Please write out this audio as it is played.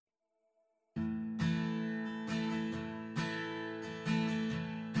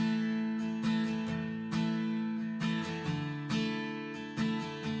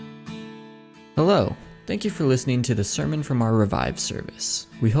Hello. Thank you for listening to the sermon from our Revive service.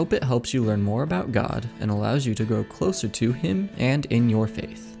 We hope it helps you learn more about God and allows you to grow closer to Him and in your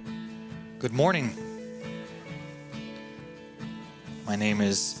faith. Good morning. My name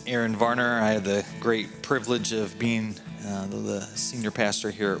is Aaron Varner. I have the great privilege of being the senior pastor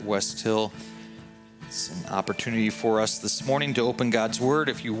here at West Hill. It's an opportunity for us this morning to open God's Word.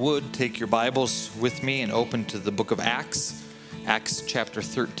 If you would, take your Bibles with me and open to the book of Acts, Acts chapter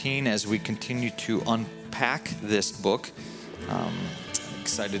 13, as we continue to unpack this book. I'm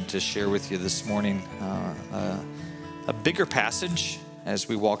excited to share with you this morning a bigger passage as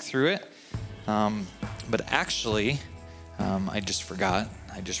we walk through it. But actually, I just forgot.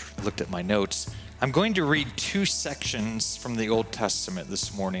 I just looked at my notes. I'm going to read two sections from the Old Testament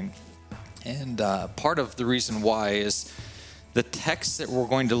this morning. And part of the reason why is the text that we're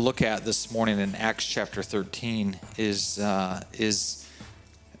going to look at this morning in Acts chapter 13 is a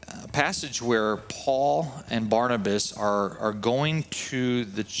passage where Paul and Barnabas are going to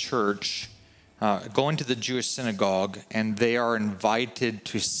the church, going to the Jewish synagogue, and they are invited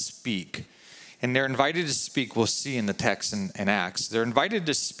to speak. And they're invited to speak, we'll see in the text in Acts, they're invited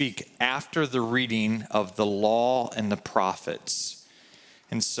to speak after the reading of the law and the prophets.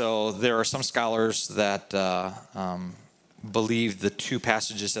 And so there are some scholars that believe the two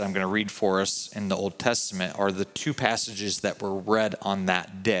passages that I'm going to read for us in the Old Testament are the two passages that were read on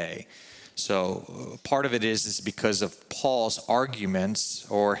that day. So part of it is because of Paul's arguments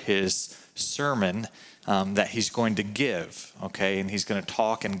or his sermon that he's going to give, okay? And he's going to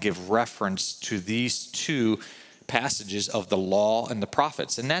talk and give reference to these two passages of the law and the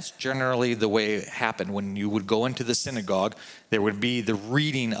prophets. And that's generally the way it happened. When you would go into the synagogue, there would be the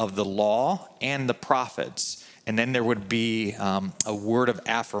reading of the law and the prophets. And then there would be a word of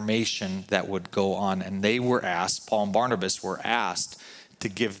affirmation that would go on. And they were asked, Paul and Barnabas were asked to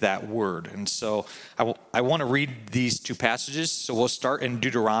give that word. And so I want to read these two passages. So we'll start in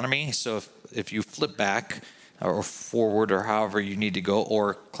Deuteronomy. So if you flip back or forward or however you need to go,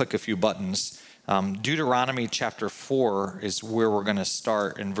 or click a few buttons, Deuteronomy chapter 4 is where we're going to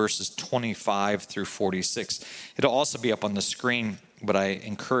start in verses 25 through 46. It'll also be up on the screen, but I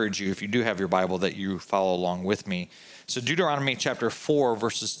encourage you, if you do have your Bible, that you follow along with me. So Deuteronomy chapter 4,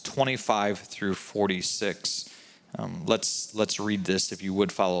 verses 25 through 46. Let's read this, if you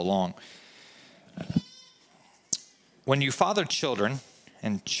would follow along. When you father children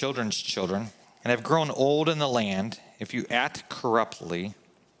and children's children and have grown old in the land, if you act corruptly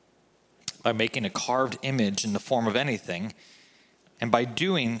by making a carved image in the form of anything, and by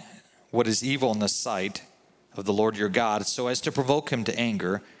doing what is evil in the sight of the Lord your God, so as to provoke him to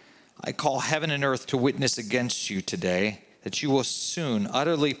anger, I call heaven and earth to witness against you today that you will soon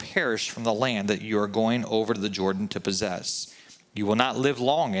utterly perish from the land that you are going over the Jordan to possess. You will not live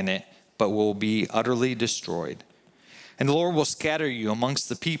long in it, but will be utterly destroyed. And the Lord will scatter you amongst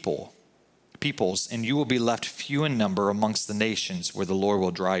the peoples, and you will be left few in number amongst the nations where the Lord will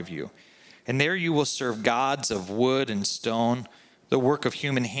drive you. And there you will serve gods of wood and stone, the work of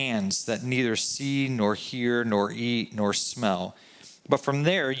human hands that neither see nor hear nor eat nor smell. But from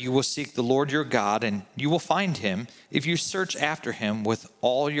there you will seek the Lord your God, and you will find him if you search after him with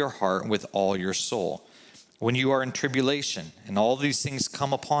all your heart and with all your soul. When you are in tribulation and all these things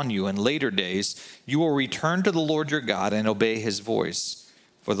come upon you in later days, you will return to the Lord your God and obey his voice.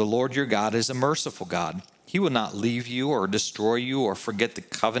 For the Lord your God is a merciful God. He will not leave you or destroy you or forget the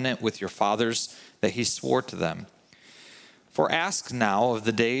covenant with your fathers that he swore to them. For ask now of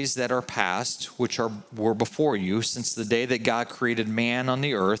the days that are past, which were before you, since the day that God created man on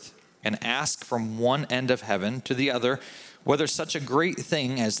the earth, and ask from one end of heaven to the other, whether such a great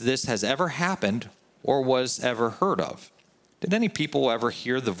thing as this has ever happened or was ever heard of. Did any people ever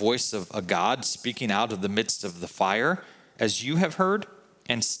hear the voice of a God speaking out of the midst of the fire, as you have heard,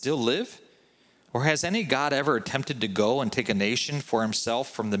 and still live? Or has any God ever attempted to go and take a nation for himself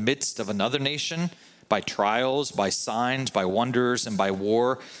from the midst of another nation, by trials, by signs, by wonders, and by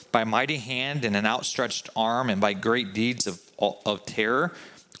war, by mighty hand and an outstretched arm, and by great deeds of terror,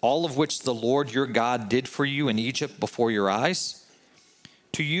 all of which the Lord your God did for you in Egypt before your eyes?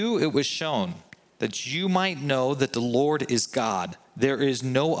 To you it was shown that you might know that the Lord is God. There is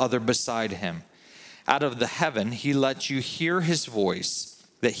no other beside him. Out of the heaven he let you hear his voice,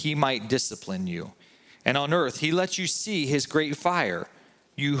 that he might discipline you. And on earth he let you see his great fire.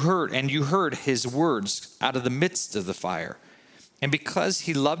 You heard his words out of the midst of the fire. And because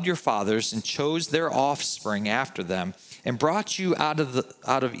he loved your fathers and chose their offspring after them, and brought you out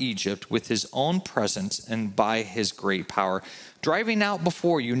of Egypt with his own presence and by his great power, driving out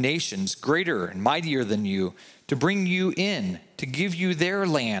before you nations greater and mightier than you, to bring you in, to give you their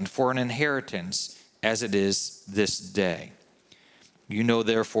land for an inheritance, as it is this day. You know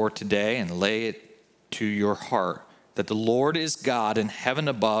therefore today, and lay it to your heart, that the Lord is God in heaven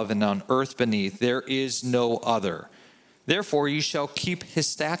above and on earth beneath. There is no other. Therefore you shall keep his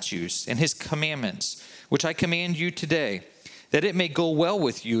statutes and his commandments, which I command you today, that it may go well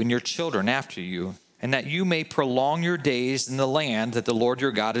with you and your children after you, and that you may prolong your days in the land that the Lord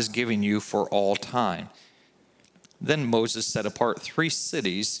your God is giving you for all time. Then Moses set apart 3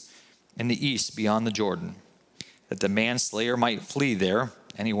 cities in the east beyond the Jordan, that the manslayer might flee there,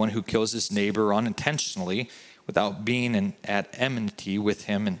 anyone who kills his neighbor unintentionally, without being at enmity with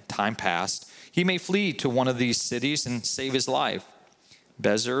him in time past, he may flee to one of these cities and save his life.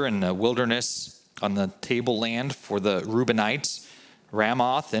 Bezer in the wilderness on the tableland for the Reubenites,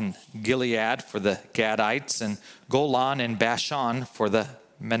 Ramoth and Gilead for the Gadites, and Golan and Bashan for the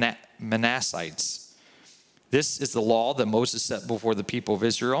Manassites. This is the law that Moses set before the people of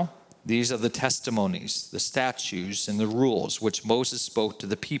Israel. These are the testimonies, the statutes, and the rules which Moses spoke to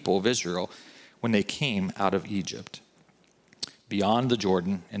the people of Israel when they came out of Egypt. Beyond the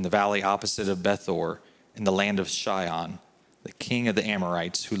Jordan, in the valley opposite of Bethor, in the land of Shion, the king of the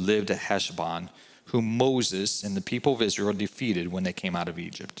Amorites who lived at Heshbon, whom Moses and the people of Israel defeated when they came out of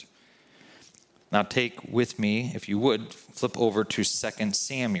Egypt. Now take with me, if you would, flip over to 2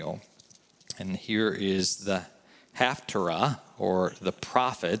 Samuel. And here is the Haftarah, or the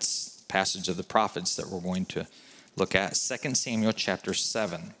prophets, passage of the prophets that we're going to look at. 2 Samuel chapter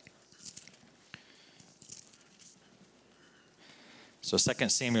 7. So 2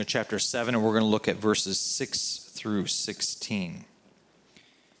 Samuel chapter 7, and we're going to look at verses 6 through 16.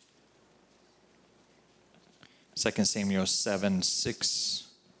 2 Samuel 7, 6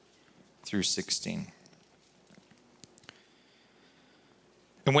 through 16.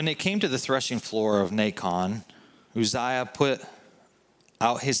 And when they came to the threshing floor of Nacon, Uzziah put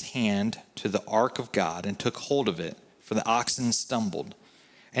out his hand to the ark of God and took hold of it, for the oxen stumbled.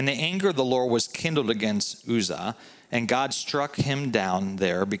 And the anger of the Lord was kindled against Uzzah, and God struck him down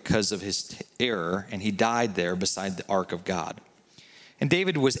there because of his error, and he died there beside the ark of God. And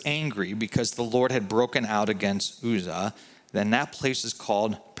David was angry because the Lord had broken out against Uzzah. Then that place is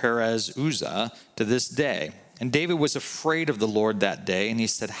called Perez Uzzah to this day. And David was afraid of the Lord that day, and he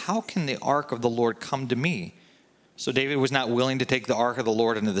said, "How can the ark of the Lord come to me?" So David was not willing to take the ark of the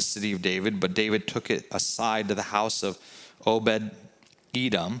Lord into the city of David, but David took it aside to the house of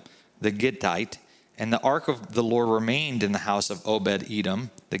Obed-Edom, the Gittite. And the ark of the Lord remained in the house of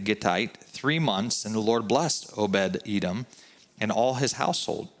Obed-Edom, the Gittite, 3 months, and the Lord blessed Obed-Edom and all his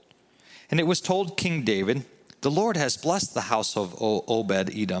household. And it was told King David, "The Lord has blessed the house of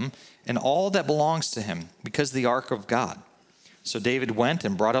Obed-Edom and all that belongs to him, because the ark of God." So David went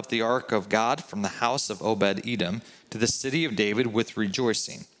and brought up the ark of God from the house of Obed-Edom to the city of David with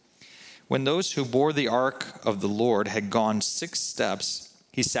rejoicing. When those who bore the ark of the Lord had gone 6 steps,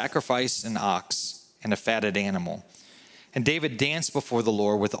 he sacrificed an ox and a fatted animal. And David danced before the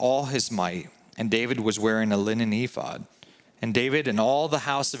Lord with all his might, and David was wearing a linen ephod. And David and all the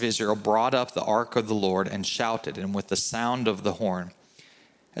house of Israel brought up the ark of the Lord and shouted, and with the sound of the horn.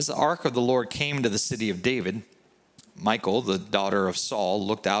 As the ark of the Lord came to the city of David, Michal, the daughter of Saul,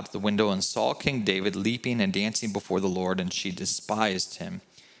 looked out the window and saw King David leaping and dancing before the Lord, and she despised him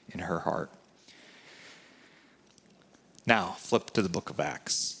in her heart. Now, flip to the book of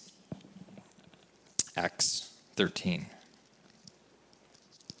Acts. Acts 13.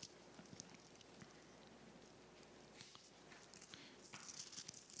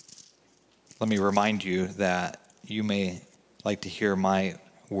 Let me remind you that you may like to hear my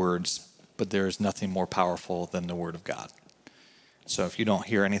words, but there is nothing more powerful than the word of God. So if you don't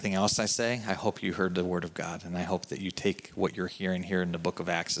hear anything else I say, I hope you heard the word of God, and I hope that you take what you're hearing here in the book of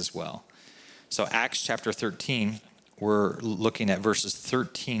Acts as well. So Acts chapter 13, we're looking at verses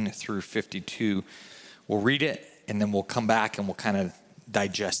 13 through 52. We'll read it, and then we'll come back and we'll kind of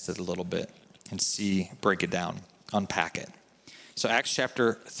digest it a little bit and break it down, unpack it. So Acts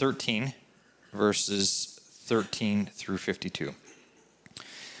chapter 13, verses 13 through 52.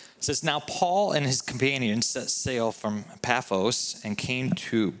 It says, "Now Paul and his companions set sail from Paphos and came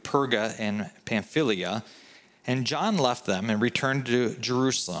to Perga and Pamphylia, and John left them and returned to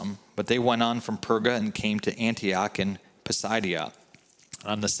Jerusalem, but they went on from Perga and came to Antioch and Pisidia.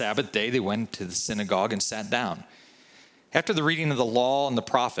 On the Sabbath day they went to the synagogue and sat down. After the reading of the law and the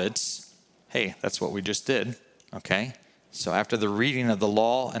prophets," hey, that's what we just did, okay? So after the reading of the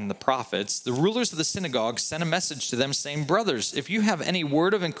law and the prophets, the rulers of the synagogue sent a message to them saying, "Brothers, if you have any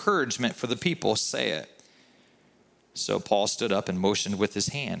word of encouragement for the people, say it." So Paul stood up and motioned with his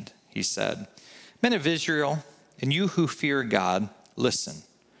hand. He said, "Men of Israel, and you who fear God, listen.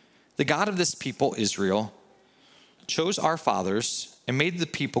 The God of this people, Israel, chose our fathers and made the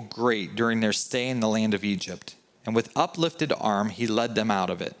people great during their stay in the land of Egypt. And with uplifted arm, he led them out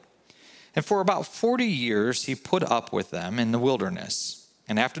of it. And for about 40 years, he put up with them in the wilderness.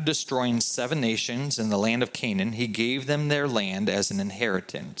 And after destroying 7 nations in the land of Canaan, he gave them their land as an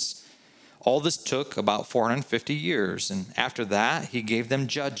inheritance. All this took about 450 years. And after that, he gave them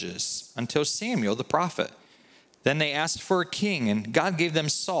judges until Samuel the prophet. Then they asked for a king, and God gave them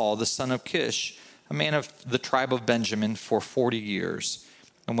Saul, the son of Kish, a man of the tribe of Benjamin, for 40 years.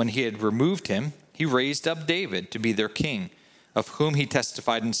 And when he had removed him, he raised up David to be their king, of whom he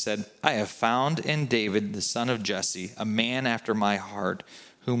testified and said, I have found in David, the son of Jesse, a man after my heart,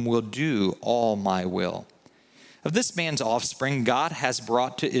 whom will do all my will. Of this man's offspring, God has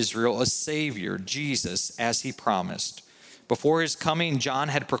brought to Israel a Savior, Jesus, as he promised. Before his coming, John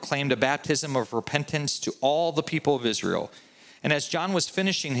had proclaimed a baptism of repentance to all the people of Israel. And as John was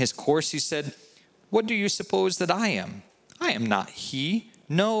finishing his course, he said, What do you suppose that I am? I am not he.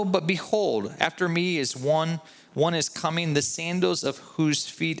 No, but behold, after me is one is coming, the sandals of whose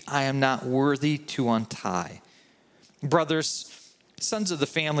feet I am not worthy to untie. Brothers, sons of the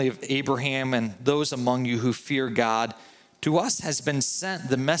family of Abraham, and those among you who fear God, to us has been sent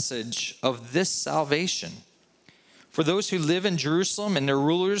the message of this salvation. For those who live in Jerusalem and their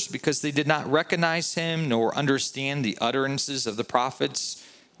rulers, because they did not recognize him nor understand the utterances of the prophets,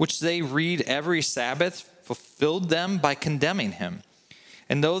 which they read every Sabbath, fulfilled them by condemning him.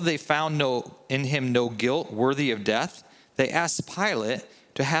 And though they found in him no guilt worthy of death, they asked Pilate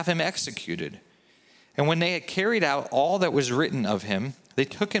to have him executed. And when they had carried out all that was written of him, they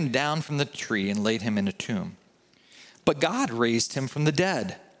took him down from the tree and laid him in a tomb. But God raised him from the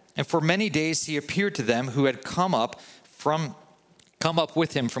dead. And for many days he appeared to them who had come up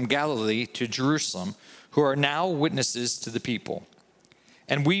with him from Galilee to Jerusalem, who are now witnesses to the people.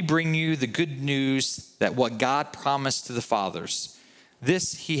 And we bring you the good news that what God promised to the fathers,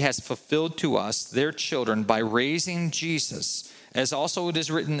 this he has fulfilled to us, their children, by raising Jesus, as also it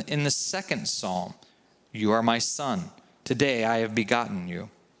is written in the second psalm, You are my son, today I have begotten you.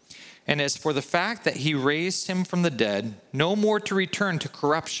 And as for the fact that he raised him from the dead, no more to return to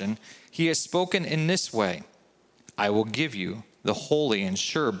corruption, he has spoken in this way, I will give you the holy and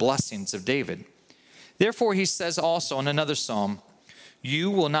sure blessings of David. Therefore he says also in another psalm, You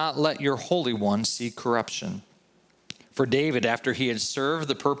will not let your Holy One see corruption. For David, after he had served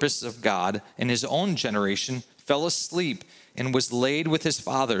the purpose of God in his own generation, fell asleep and was laid with his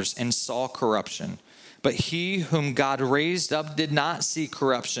fathers and saw corruption. But he whom God raised up did not see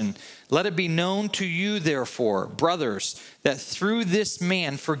corruption. Let it be known to you, therefore, brothers, that through this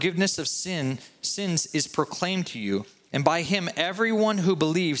man forgiveness of sins is proclaimed to you. And by him everyone who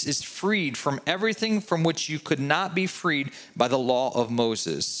believes is freed from everything from which you could not be freed by the law of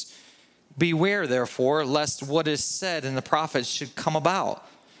Moses. Beware, therefore, lest what is said in the prophets should come about.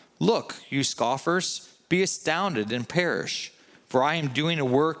 Look, you scoffers, be astounded and perish. For I am doing a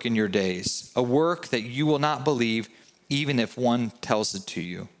work in your days, a work that you will not believe, even if one tells it to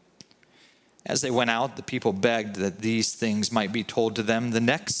you. As they went out, the people begged that these things might be told to them the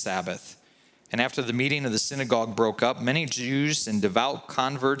next Sabbath. And after the meeting of the synagogue broke up, many Jews and devout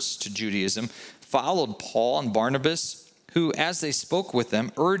converts to Judaism followed Paul and Barnabas, who, as they spoke with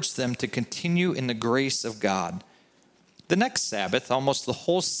them, urged them to continue in the grace of God. The next Sabbath, almost the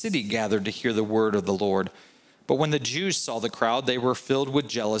whole city gathered to hear the word of the Lord. But when the Jews saw the crowd, they were filled with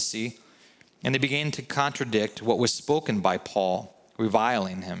jealousy, and they began to contradict what was spoken by Paul,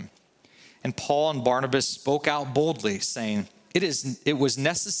 reviling him. And Paul and Barnabas spoke out boldly, saying, It was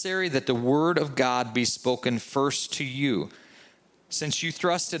necessary that the word of God be spoken first to you. Since you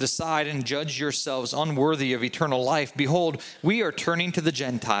thrust it aside and judge yourselves unworthy of eternal life, behold, we are turning to the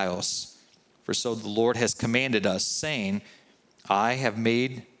Gentiles. For so the Lord has commanded us, saying, I have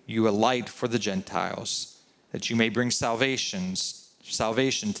made you a light for the Gentiles, that you may bring salvation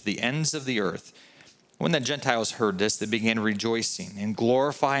to the ends of the earth. When the Gentiles heard this, they began rejoicing and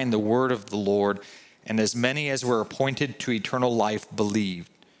glorifying the word of the Lord, and as many as were appointed to eternal life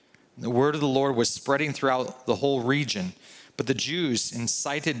believed. The word of the Lord was spreading throughout the whole region. But the Jews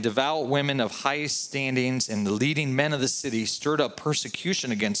incited devout women of high standings, and the leading men of the city stirred up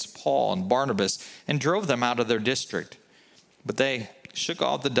persecution against Paul and Barnabas and drove them out of their district. But they shook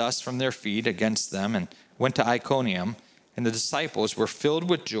off the dust from their feet against them and went to Iconium, and the disciples were filled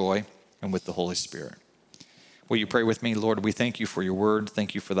with joy and with the Holy Spirit. Will you pray with me? Lord, we thank you for your word.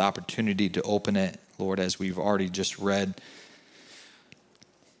 Thank you for the opportunity to open it, Lord, as we've already just read.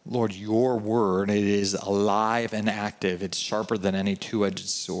 Lord, your word, it is alive and active. It's sharper than any two-edged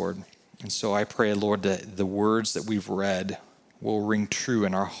sword. And so I pray, Lord, that the words that we've read will ring true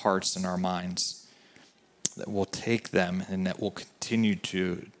in our hearts and our minds, that we'll take them and that we'll continue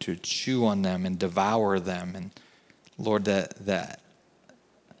to chew on them and devour them. And Lord, that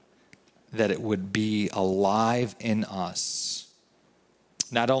it would be alive in us,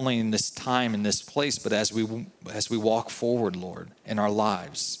 not only in this time, in this place, but as we walk forward, Lord, in our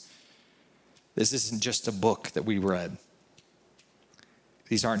lives. This isn't just a book that we read.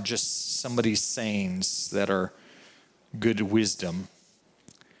 These aren't just somebody's sayings that are good wisdom.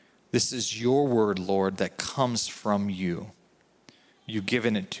 This is your word, Lord, that comes from you. You've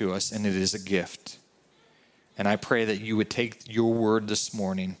given it to us, and it is a gift. And I pray that you would take your word this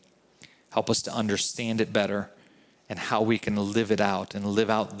morning, help us to understand it better, and how we can live it out and live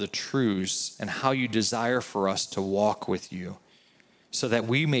out the truths and how you desire for us to walk with you so that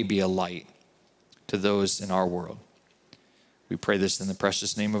we may be a light to those in our world. We pray this in the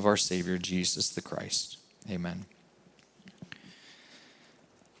precious name of our Savior, Jesus the Christ. Amen.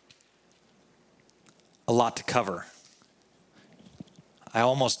 A lot to cover. I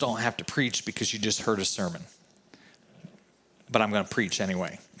almost don't have to preach because you just heard a sermon. But I'm going to preach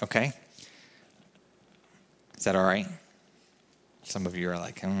anyway, okay? Is that all right? Some of you are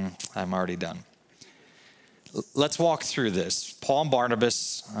like, I'm already done. Let's walk through this. Paul and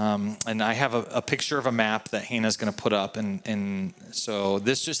Barnabas, and I have a picture of a map that Hannah's going to put up. And so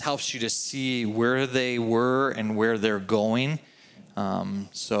this just helps you to see where they were and where they're going.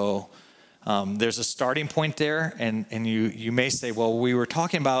 There's a starting point there. And you may say, well, we were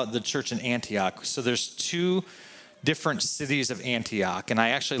talking about the church in Antioch. So there's two different cities of Antioch. And I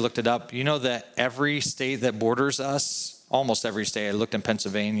actually looked it up. You know that every state that borders us, almost every state, I looked in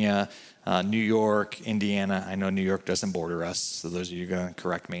Pennsylvania, New York, Indiana. I know New York doesn't border us, so those of you going to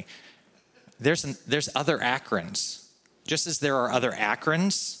correct me. There's other Akrons. Just as there are other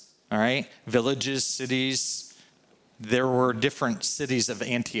Akrons, all right, villages, cities, there were different cities of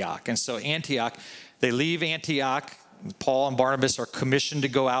Antioch. And so Antioch, they leave Antioch. Paul and Barnabas are commissioned to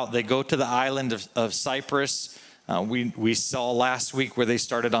go out. They go to the island of Cyprus. We saw last week where they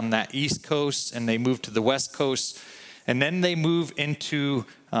started on that east coast and they moved to the west coast. And then they move into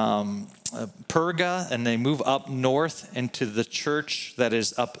Perga and they move up north into the church that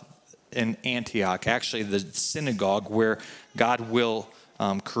is up in Antioch, actually the synagogue where God will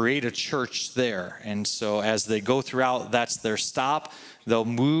create a church there. And so as they go throughout, that's their stop. They'll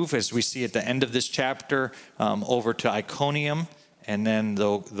move, as we see at the end of this chapter, over to Iconium. And then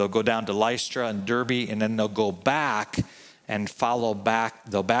they'll go down to Lystra and Derbe, and then they'll go back and follow back.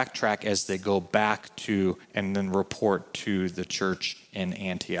 They'll backtrack as they go back to and then report to the church in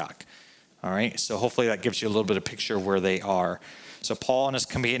Antioch. All right, so hopefully that gives you a little bit of picture of where they are. So Paul and his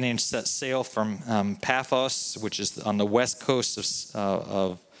companions set sail from Paphos, which is on the west coast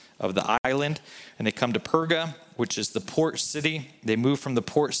of the island, and they come to Perga, which is the port city. They move from the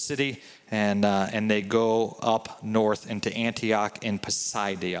port city and they go up north into Antioch in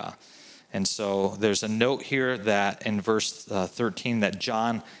Pisidia. And so there's a note here that in verse 13 that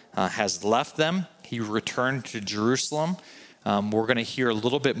John has left them. He returned to Jerusalem. We're going to hear a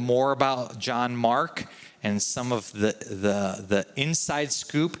little bit more about John Mark and some of the inside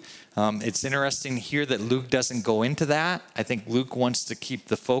scoop. It's interesting here that Luke doesn't go into that. I think Luke wants to keep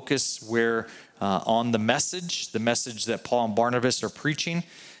the focus where on the message that Paul and Barnabas are preaching.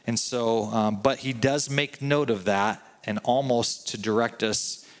 And so, but he does make note of that and almost to direct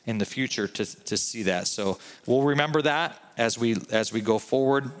us in the future to see that. So we'll remember that as we go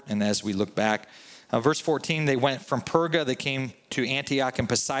forward and as we look back. Verse 14, they went from Perga, they came to Antioch and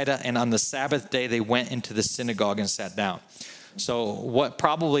Pisidia, and on the Sabbath day they went into the synagogue and sat down. So what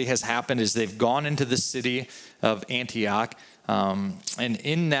probably has happened is they've gone into the city of Antioch, and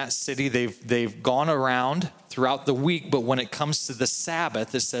in that city they've gone around throughout the week, but when it comes to the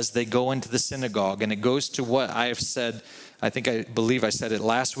Sabbath, it says they go into the synagogue, and it goes to what I have said. I believe I said it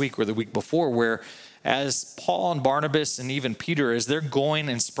last week or the week before, where as Paul and Barnabas and even Peter, as they're going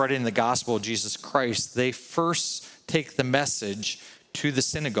and spreading the gospel of Jesus Christ, they first take the message to the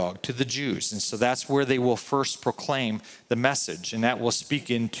synagogue, to the Jews. And so that's where they will first proclaim the message. And that will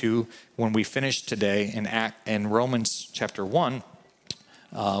speak into, when we finish today in Romans chapter 1,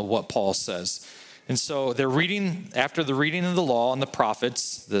 what Paul says. And so they're reading, after the reading of the law and the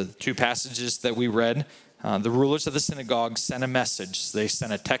prophets, the two passages that we read, the rulers of the synagogue sent a message. They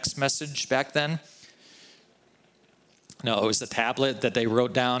sent a text message back then. No, it was a tablet that they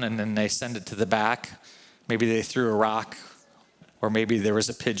wrote down and then they send it to the back. Maybe they threw a rock, or maybe there was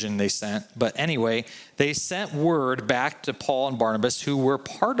a pigeon they sent. But anyway, they sent word back to Paul and Barnabas, who were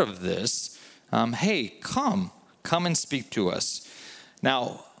part of this. Hey, come and speak to us.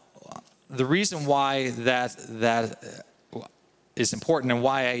 Now, the reason why that is important, and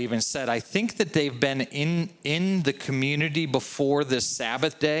why I even said, I think that they've been in the community before this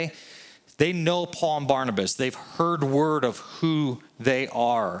Sabbath day. They know Paul and Barnabas. They've heard word of who they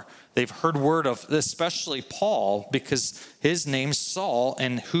are. They've heard word of, especially Paul, because his name's Saul,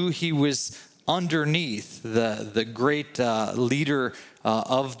 and who he was underneath, the great leader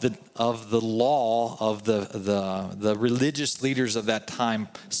of the law, of the religious leaders of that time,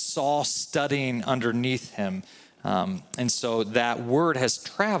 Saul studying underneath him. And so that word has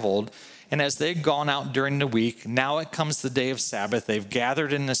traveled. And as they've gone out during the week, now it comes the day of Sabbath. They've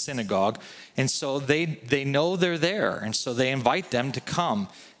gathered in the synagogue. And so they know they're there. And so they invite them to come.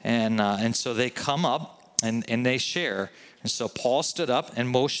 And so they come up and they share. And so Paul stood up and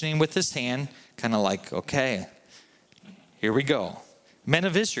motioning with his hand, kind of like, okay, here we go. Men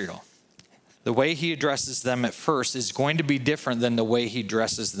of Israel. The way he addresses them at first is going to be different than the way he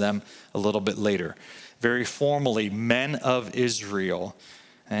addresses them a little bit later. Very formally, men of Israel,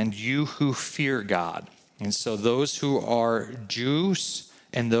 and you who fear God. And so those who are Jews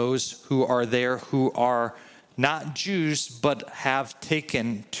and those who are there who are not Jews but have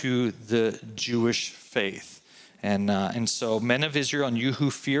taken to the Jewish faith. And so men of Israel and you who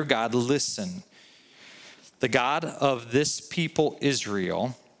fear God, listen. The God of this people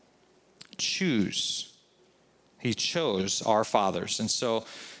Israel He chose our fathers. And so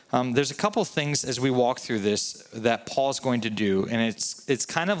there's a couple things as we walk through this that Paul's going to do, and it's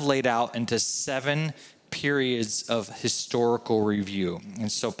kind of laid out into 7 periods of historical review.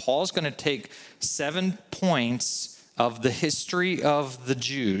 And so Paul's going to take 7 points of the history of the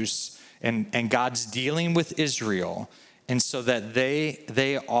Jews and God's dealing with Israel, and so that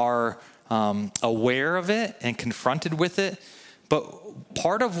they are aware of it and confronted with it. But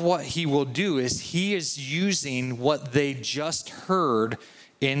part of what he will do is he is using what they just heard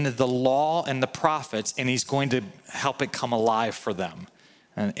in the law and the prophets, and he's going to help it come alive for them.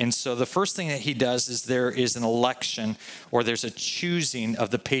 And so the first thing that he does is there is an election, or there's a choosing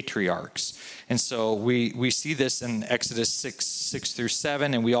of the patriarchs. And so we see this in Exodus 6 through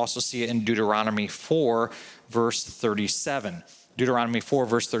 7, and we also see it in Deuteronomy 4, verse 37. Deuteronomy 4,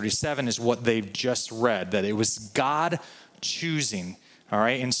 verse 37 is what they've just read, that it was God choosing. All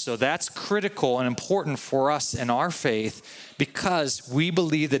right, and so that's critical and important for us in our faith, because we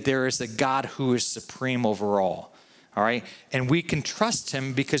believe that there is a God who is supreme over all. All right, and we can trust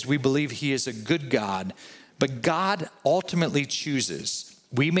him because we believe he is a good God, but God ultimately chooses.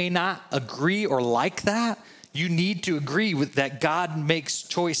 We may not agree or like that. You need to agree with that God makes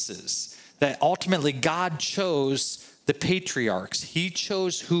choices, that ultimately God chose the patriarchs. He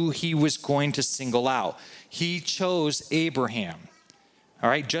chose who he was going to single out. He chose Abraham. All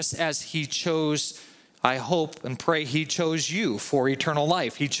right, just as he chose, I hope and pray he chose you for eternal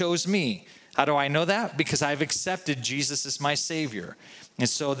life. He chose me. How do I know that? Because I've accepted Jesus as my Savior. And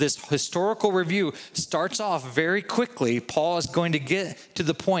so this historical review starts off very quickly. Paul is going to get to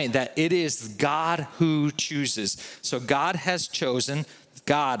the point that it is God who chooses. So God has chosen,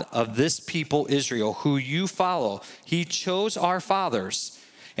 God of this people Israel, who you follow. He chose our fathers,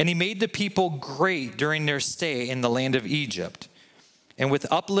 and he made the people great during their stay in the land of Egypt. And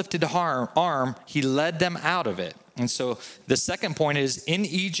with uplifted arm, he led them out of it. And so the second point is, in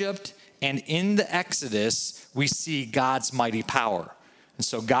Egypt and in the Exodus, we see God's mighty power. And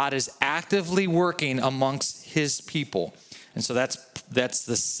so God is actively working amongst his people. And so that's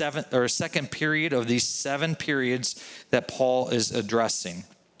the second period of these 7 periods that Paul is addressing.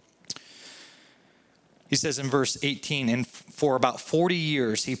 He says in verse 18, and for about 40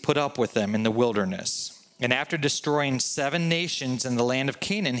 years he put up with them in the wilderness. And after destroying 7 nations in the land of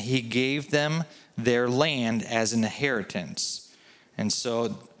Canaan, he gave them their land as an inheritance. And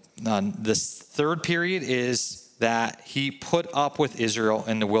so this third period is that he put up with Israel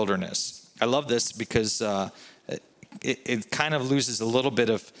in the wilderness. I love this because it kind of loses a little bit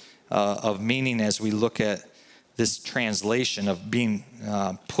of meaning as we look at this translation of being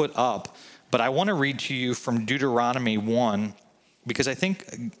put up. But I want to read to you from Deuteronomy 1, because I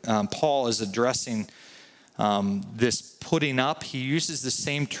think Paul is addressing this putting up. He uses the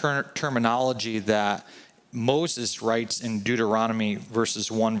same terminology that Moses writes in Deuteronomy verses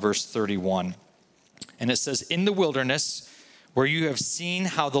 1, verse 31. And it says, in the wilderness, where you have seen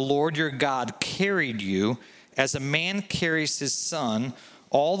how the Lord your God carried you, as a man carries his son,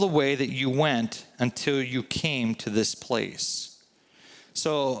 all the way that you went until you came to this place.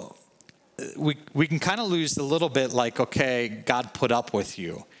 So we can kind of lose a little bit like, okay, God put up with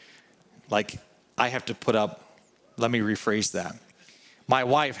you. Like, I have to put up, let me rephrase that. My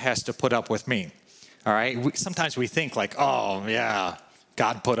wife has to put up with me, all right? Sometimes we think like, oh, yeah,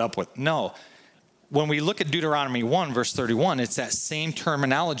 God put up with. No. When we look at Deuteronomy 1, verse 31, it's that same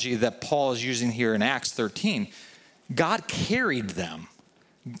terminology that Paul is using here in Acts 13. God carried them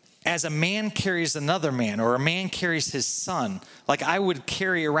as a man carries another man, or a man carries his son. Like I would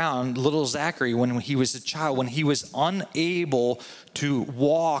carry around little Zachary when he was a child, when he was unable to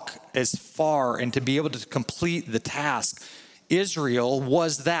walk as far and to be able to complete the task. Israel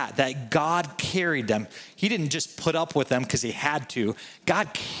was that God carried them. He didn't just put up with them because he had to.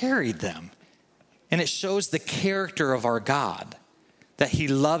 God carried them. And it shows the character of our God, that he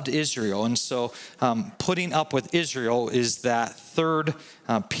loved Israel. And so putting up with Israel is that third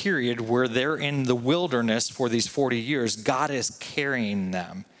period where they're in the wilderness for these 40 years. God is carrying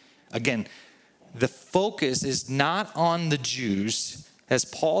them. Again, the focus is not on the Jews. As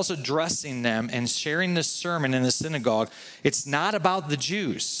Paul's addressing them and sharing this sermon in the synagogue, it's not about the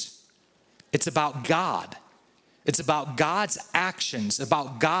Jews. It's about God. It's about God's actions,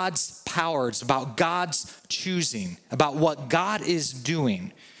 about God's power, it's about God's choosing, about what God is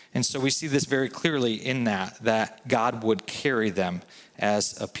doing. And so we see this very clearly in that God would carry them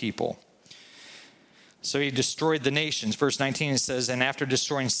as a people. So he destroyed the nations. Verse 19, it says, and after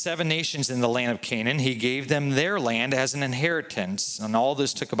destroying 7 nations in the land of Canaan, he gave them their land as an inheritance. And all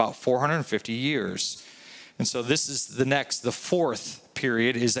this took about 450 years. And so this is the fourth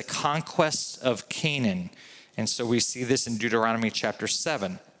period is a conquest of Canaan. And so we see this in Deuteronomy chapter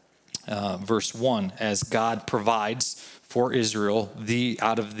 7, verse 1, as God provides for Israel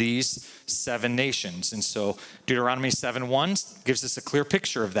out of these 7 nations. And so Deuteronomy 7:1 gives us a clear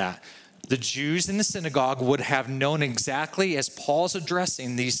picture of that. The Jews in the synagogue would have known exactly as Paul's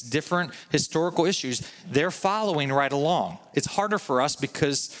addressing these different historical issues, they're following right along. It's harder for us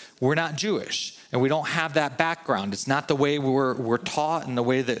because we're not Jewish and we don't have that background. It's not the way we're taught and the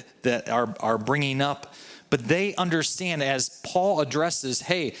way that are bringing up. But they understand as Paul addresses,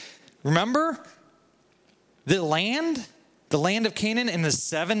 hey, remember the land of Canaan and the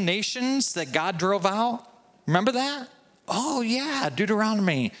 7 nations that God drove out? Remember that? Oh, yeah,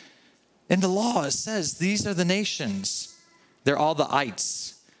 Deuteronomy. In the law, it says these are the nations. They're all the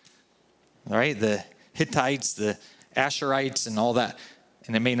ites, all right? The Hittites, the Asherites, and all that.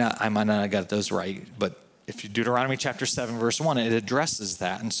 And I might not have got those right, but if you Deuteronomy chapter 7, verse 1, it addresses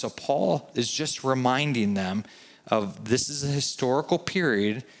that. And so Paul is just reminding them of this is a historical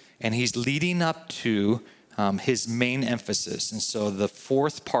period, and he's leading up to his main emphasis. And so the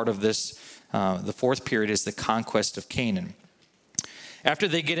fourth part of this, the fourth period is the conquest of Canaan. After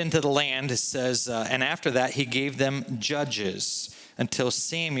they get into the land, it says, and after that, he gave them judges until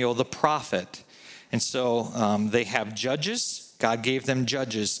Samuel the prophet. And so they have judges. God gave them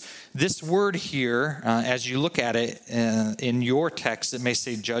judges. This word here, as you look at it in your text, it may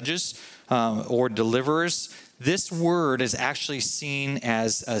say judges or deliverers. This word is actually seen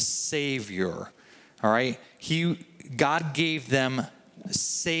as a savior. All right? God gave them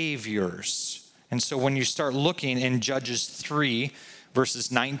saviors. And so when you start looking in Judges 3,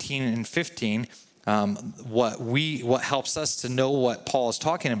 verses 19 and 15, what helps us to know what Paul is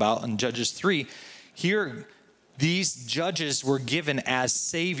talking about in Judges 3, here these judges were given as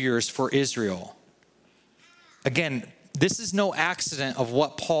saviors for Israel. Again, this is no accident of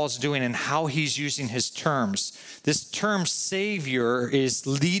what Paul's doing and how he's using his terms. This term savior is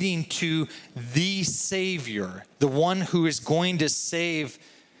leading to the savior, the one who is going to save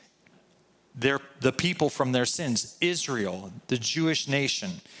the people from their sins, Israel, the Jewish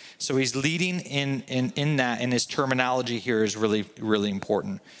nation. So he's leading in that, and his terminology here is really, really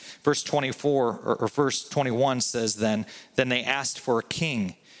important. Verse 24 or verse 21 says, Then they asked for a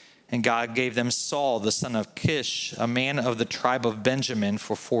king, and God gave them Saul, the son of Kish, a man of the tribe of Benjamin,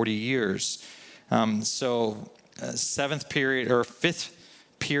 for 40 years. Seventh period or fifth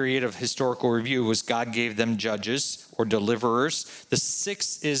period of historical review was God gave them judges or deliverers. The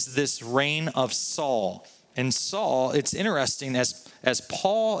sixth is this reign of Saul. And Saul, it's interesting, as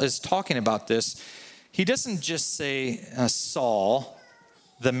Paul is talking about this, he doesn't just say Saul,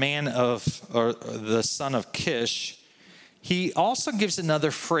 the man or the son of Kish. He also gives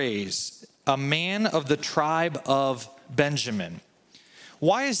another phrase, a man of the tribe of Benjamin.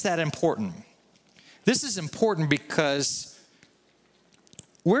 Why is that important? This is important because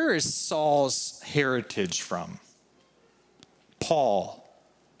where is Saul's heritage from?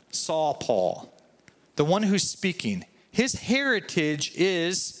 Saul Paul, the one who's speaking. His heritage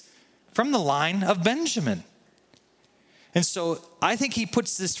is from the line of Benjamin. And so I think he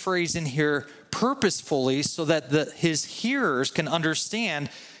puts this phrase in here purposefully so that his hearers can understand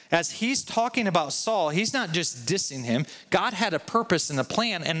as he's talking about Saul, he's not just dissing him. God had a purpose and a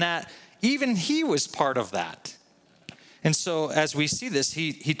plan, and that even he was part of that. And so as we see this,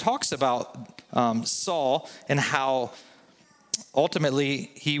 he talks about Saul and how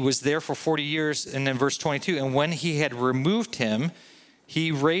ultimately he was there for 40 years. And in verse 22, and when he had removed him,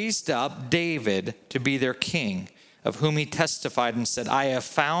 he raised up David to be their king, of whom he testified and said, I have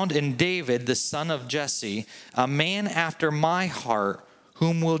found in David, the son of Jesse, a man after my heart,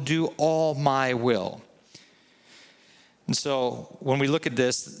 whom will do all my will. And so when we look at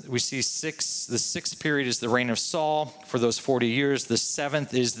this, we see the sixth period is the reign of Saul for those 40 years. The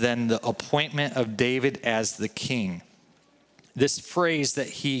seventh is then the appointment of David as the king. This phrase that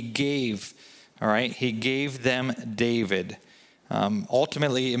he gave, all right, he gave them David.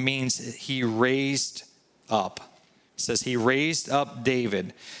 Ultimately, it means he raised up. It says he raised up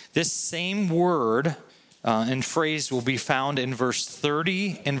David. This same word and phrase will be found in verse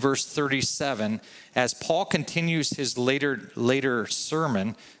 30 and verse 37 as Paul continues his later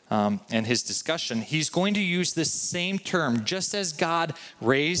sermon and his discussion. He's going to use this same term. Just as God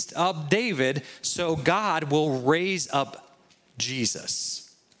raised up David, so God will raise up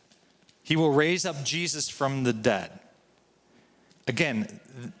Jesus. He will raise up Jesus from the dead. Again,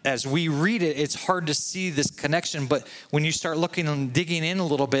 as we read it, it's hard to see this connection, but when you start looking and digging in a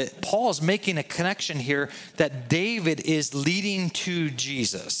little bit, Paul's making a connection here that David is leading to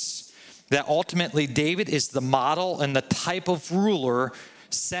Jesus. That ultimately David is the model and the type of ruler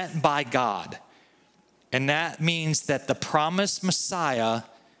sent by God. And that means that the promised Messiah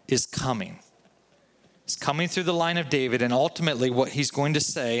is coming. It's coming through the line of David, and ultimately what he's going to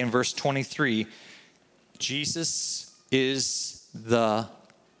say in verse 23, Jesus is the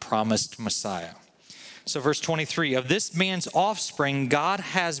promised Messiah. So verse 23, of this man's offspring, God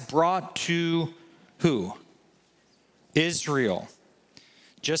has brought to who? Israel.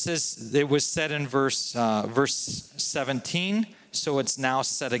 Just as it was said in verse 17, so it's now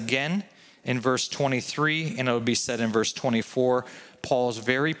said again in verse 23, and it'll be said in verse 24. Paul's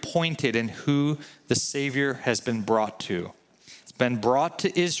very pointed in who the Savior has been brought to. It's been brought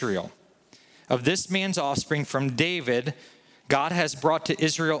to Israel. Of this man's offspring from David, God has brought to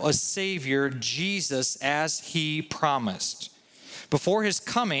Israel a Savior, Jesus, as he promised. Before his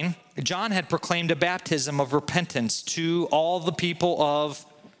coming, John had proclaimed a baptism of repentance to all the people of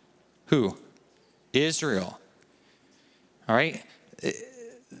who? Israel. All right?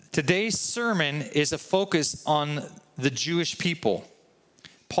 Today's sermon is a focus on the Jewish people.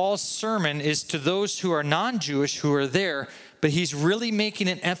 Paul's sermon is to those who are non-Jewish who are there, but he's really making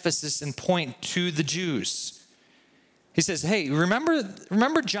an emphasis and point to the Jews. He says, hey,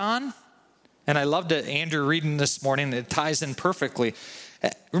 remember John? And I loved it, Andrew reading this morning. It ties in perfectly.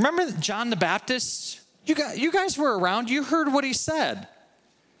 Remember John the Baptist? You guys were around. You heard what he said.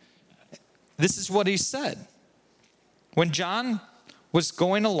 This is what he said. When John was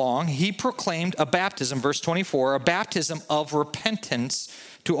going along, he proclaimed a baptism, verse 24, a baptism of repentance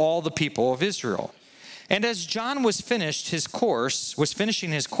to all the people of Israel. And as John was finishing his course,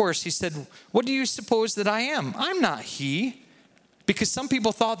 he said, what do you suppose that I am? I'm not he. Because some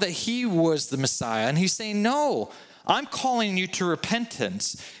people thought that he was the Messiah. And he's saying, no, I'm calling you to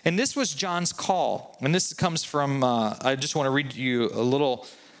repentance. And this was John's call. And this comes from, I just want to read you a little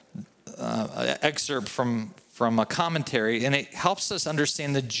excerpt from a commentary. And it helps us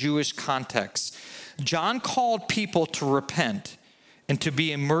understand the Jewish context. John called people to repent and to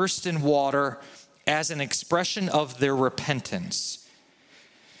be immersed in water as an expression of their repentance.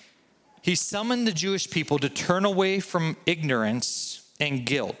 He summoned the Jewish people to turn away from ignorance and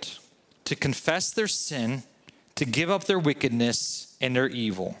guilt, to confess their sin, to give up their wickedness and their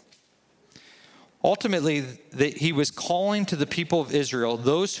evil. Ultimately, he was calling to the people of Israel,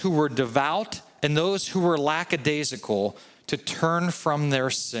 those who were devout and those who were lackadaisical, to turn from their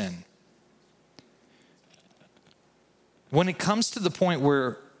sin. When it comes to the point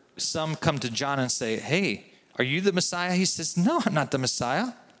where some come to John and say, hey, are you the Messiah? He says, no, I'm not the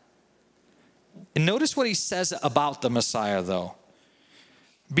Messiah. And notice what he says about the Messiah, though.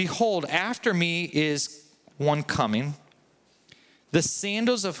 Behold, after me is one coming, the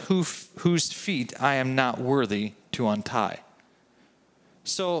sandals of whose feet I am not worthy to untie.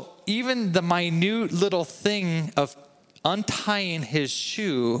 So even the minute little thing of untying his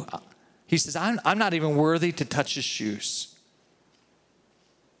shoe, he says, I'm not even worthy to touch his shoes.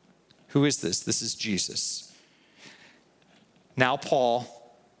 Who is this? This is Jesus. Now Paul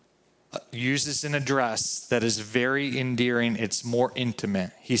uses an address that is very endearing. It's more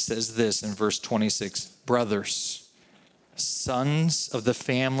intimate. He says this in verse 26, brothers. sons of the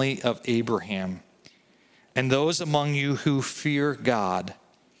family of Abraham, and those among you who fear God,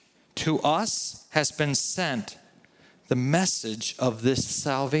 to us has been sent the message of this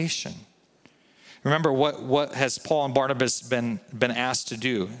salvation. Remember, what has Paul and Barnabas been asked to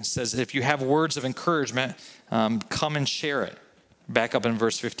do? It says, if you have words of encouragement, come and share it. Back up in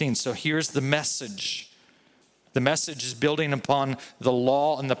verse 15. So here's the message. The message is building upon the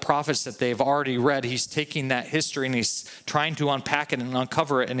law and the prophets that they've already read. He's taking that history and he's trying to unpack it and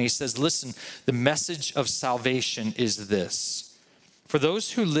uncover it. And he says, listen, the message of salvation is this. For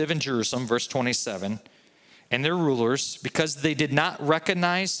those who live in Jerusalem, verse 27, and their rulers, because they did not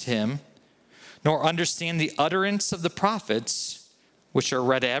recognize him, nor understand the utterance of the prophets, which are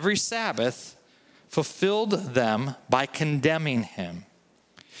read every Sabbath, fulfilled them by condemning him.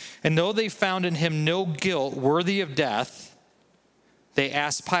 And though they found in him no guilt worthy of death, they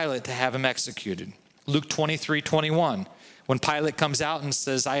asked Pilate to have him executed. Luke 23:21. When Pilate comes out and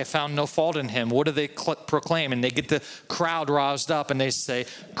says, I have found no fault in him, what do they proclaim? And they get the crowd roused up and they say,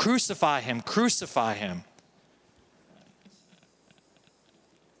 crucify him, crucify him.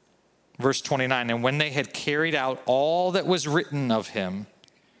 Verse 29, and when they had carried out all that was written of him,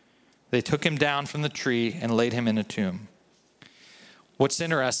 they took him down from the tree and laid him in a tomb. What's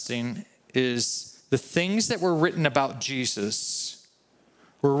interesting is the things that were written about Jesus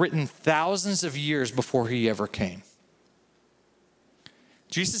were written thousands of years before he ever came.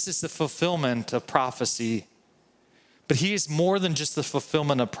 Jesus is the fulfillment of prophecy, but he is more than just the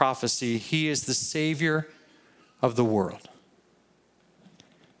fulfillment of prophecy. He is the Savior of the world.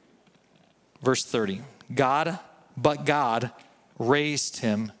 Verse 30, God raised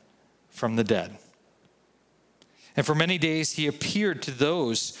him from the dead. And for many days he appeared to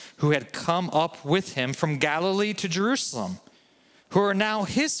those who had come up with him from Galilee to Jerusalem, who are now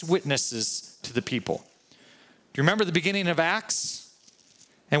his witnesses to the people. Do you remember the beginning of Acts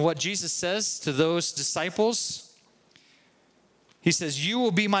and what Jesus says to those disciples? He says, you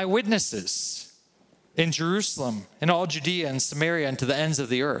will be my witnesses in Jerusalem, in all Judea and Samaria, and to the ends of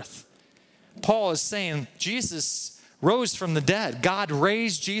the earth. Paul is saying Jesus rose from the dead. God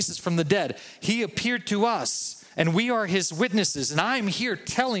raised Jesus from the dead. He appeared to us. And we are his witnesses. And I'm here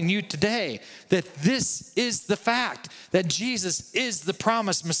telling you today that this is the fact, that Jesus is the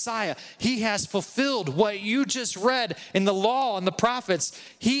promised Messiah. He has fulfilled what you just read in the law and the prophets.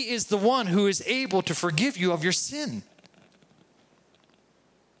 He is the one who is able to forgive you of your sin.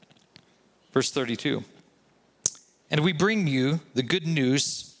 Verse 32. And we bring you the good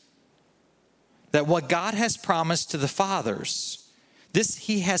news that what God has promised to the fathers, this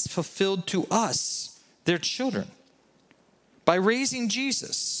he has fulfilled to us, their children, by raising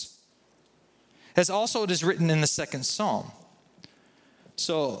Jesus, as also it is written in the second Psalm.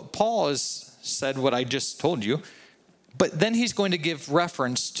 So Paul has said what I just told you, but then he's going to give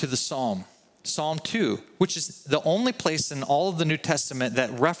reference to the Psalm, Psalm 2, which is the only place in all of the New Testament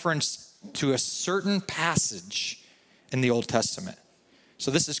that reference to a certain passage in the Old Testament. So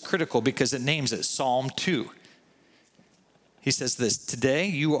this is critical because it names it Psalm 2. He says this, today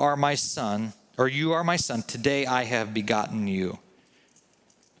you are my son, or you are my son, today I have begotten you.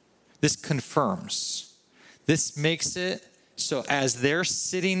 This confirms. This makes it so as they're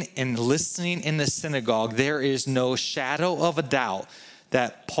sitting and listening in the synagogue, there is no shadow of a doubt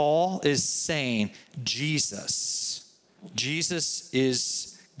that Paul is saying Jesus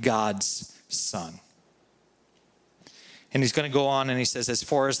is God's son. And he's going to go on and he says, as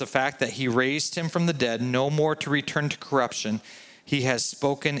far as the fact that he raised him from the dead, no more to return to corruption, he has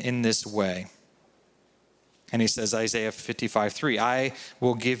spoken in this way. And he says, Isaiah 55:3, I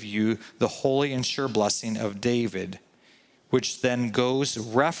will give you the holy and sure blessing of David, which then goes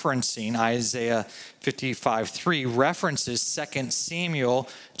referencing Isaiah 55:3, references 2 Samuel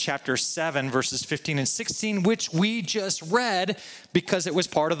chapter 7, verses 15 and 16, which we just read because it was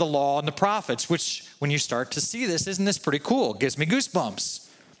part of the law and the prophets, which when you start to see this, isn't this pretty cool? It gives me goosebumps.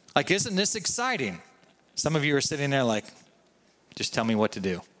 Like, isn't this exciting? Some of you are sitting there like, just tell me what to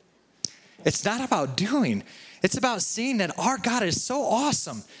do. It's not about doing. It's about seeing that our God is so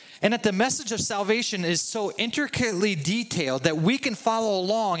awesome and that the message of salvation is so intricately detailed that we can follow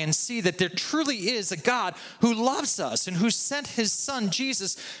along and see that there truly is a God who loves us and who sent his son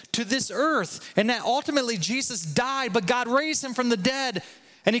Jesus to this earth, and that ultimately Jesus died, but God raised him from the dead.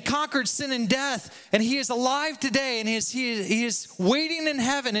 And he conquered sin and death, and he is alive today, and he is waiting in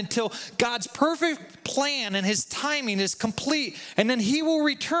heaven until God's perfect plan and his timing is complete. And then he will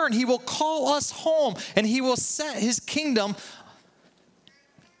return. He will call us home, and he will set his kingdom.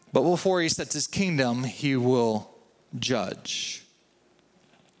 But before he sets his kingdom, he will judge.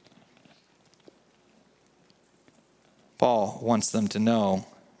 Paul wants them to know.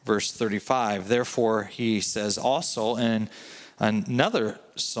 Verse 35, therefore, he says also in another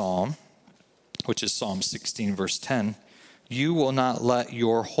psalm, which is Psalm 16, verse 10, you will not let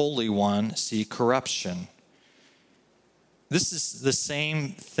your Holy One see corruption. This is the same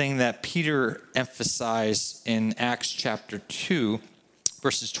thing that Peter emphasized in Acts chapter 2,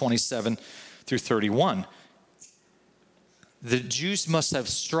 verses 27 through 31. The Jews must have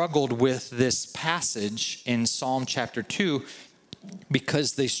struggled with this passage in Psalm chapter 2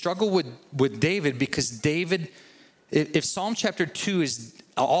 because they struggle with David, because David, if Psalm chapter 2 is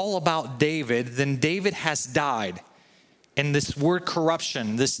all about David, then David has died. And this word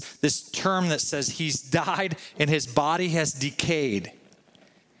corruption, this term that says he's died and his body has decayed.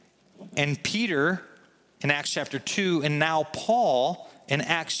 And Peter in Acts chapter 2, and now Paul in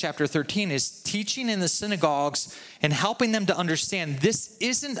Acts chapter 13 is teaching in the synagogues and helping them to understand this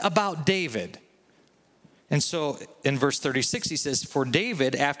isn't about David. And so in verse 36, he says, for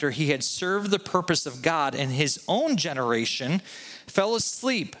David, after he had served the purpose of God in his own generation, fell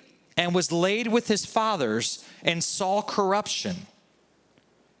asleep and was laid with his fathers and saw corruption.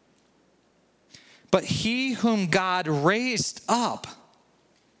 But he whom God raised up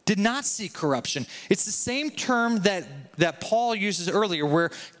did not see corruption. It's the same term that Paul uses earlier,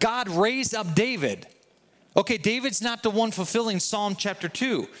 where God raised up David. Okay, David's not the one fulfilling Psalm chapter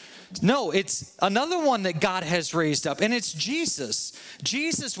 2. No, it's another one that God has raised up, and it's Jesus.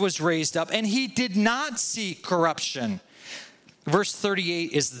 Jesus was raised up, and he did not see corruption. Verse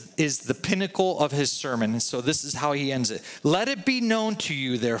 38 is the pinnacle of his sermon, and so this is how he ends it. Let it be known to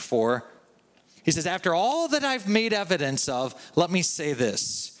you, therefore, he says, after all that I've made evidence of, let me say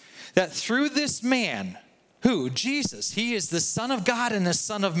this, that through this man, who? Jesus. He is the Son of God and the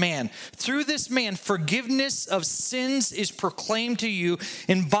Son of Man. Through this man, forgiveness of sins is proclaimed to you,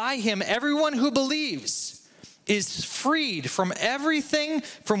 and by him, everyone who believes is freed from everything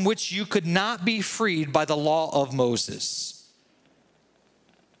from which you could not be freed by the law of Moses.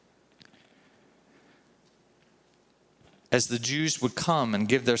 As the Jews would come and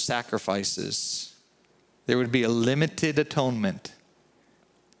give their sacrifices, there would be a limited atonement.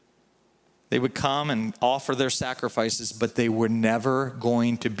 They would come and offer their sacrifices, but they were never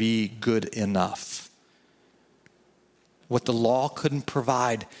going to be good enough. What the law couldn't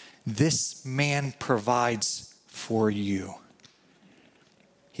provide, this man provides for you.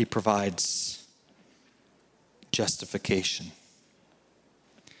 He provides justification.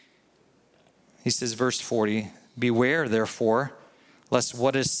 He says, verse 40, beware, therefore, lest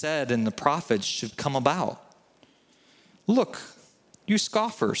what is said in the prophets should come about. Look, you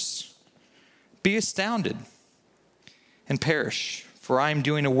scoffers, be astounded and perish, for I am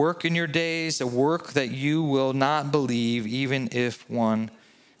doing a work in your days, a work that you will not believe, even if one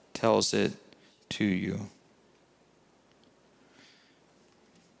tells it to you.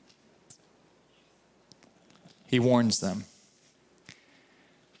 He warns them.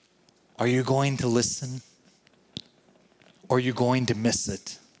 Are you going to listen, or are you going to miss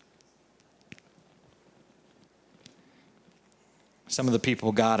it? Some of the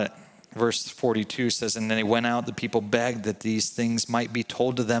people got it. Verse 42 says, and then they went out, the people begged that these things might be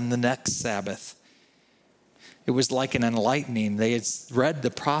told to them the next Sabbath. It was like an enlightening. They had read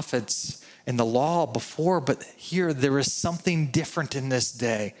the prophets and the law before, but here there is something different in this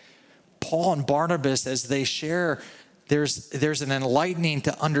day. Paul and Barnabas, as they share, there's an enlightening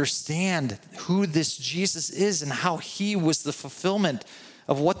to understand who this Jesus is and how he was the fulfillment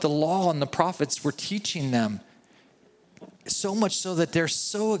of what the law and the prophets were teaching them. So much so that they're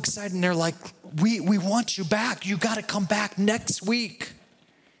so excited and they're like, we want you back. You got to come back next week.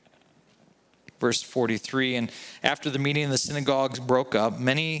 Verse 43, and after the meeting, the synagogues broke up.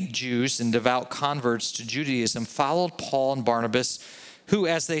 Many Jews and devout converts to Judaism followed Paul and Barnabas, who,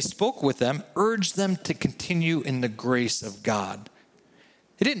 as they spoke with them, urged them to continue in the grace of God.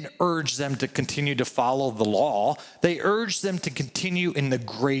 They didn't urge them to continue to follow the law. They urged them to continue in the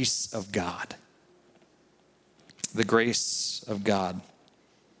grace of God. The grace of God.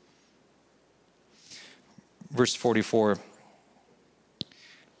 Verse 44,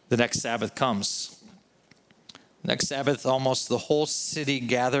 the next Sabbath comes. Next Sabbath, almost the whole city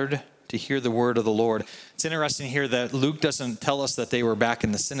gathered to hear the word of the Lord. It's interesting here that Luke doesn't tell us that they were back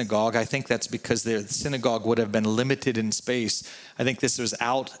in the synagogue. I think that's because the synagogue would have been limited in space. I think this was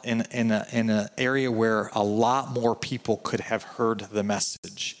out in an area where a lot more people could have heard the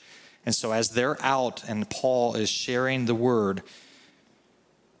message. And so as they're out and Paul is sharing the word,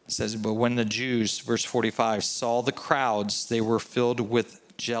 it says, but when the Jews, verse 45, saw the crowds, they were filled with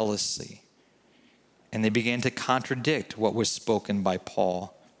jealousy. And they began to contradict what was spoken by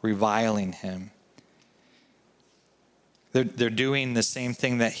Paul, reviling him. They're doing the same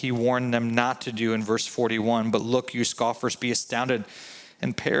thing that he warned them not to do in verse 41. But look, you scoffers, be astounded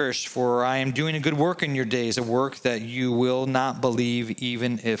and perish, for I am doing a good work in your days, a work that you will not believe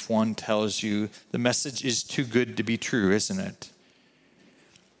even if one tells you. The message is too good to be true, isn't it?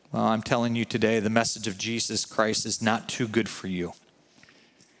 Well, I'm telling you today, the message of Jesus Christ is not too good for you.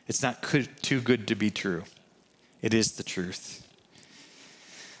 It's not too good to be true. It is the truth.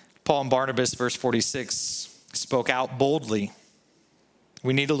 Paul and Barnabas, verse 46, spoke out boldly.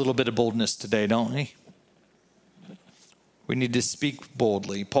 We need a little bit of boldness today, don't we? We need to speak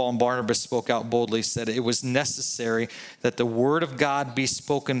boldly. Paul and Barnabas spoke out boldly, said it was necessary that the word of God be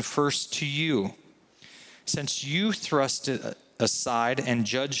spoken first to you. Since you thrust it aside and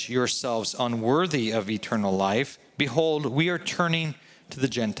judge yourselves unworthy of eternal life, behold, we are turning to the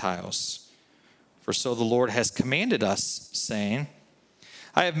Gentiles. For so the Lord has commanded us, saying,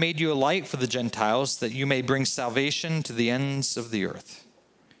 I have made you a light for the Gentiles, that you may bring salvation to the ends of the earth.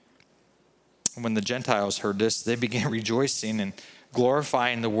 And when the Gentiles heard this, they began rejoicing and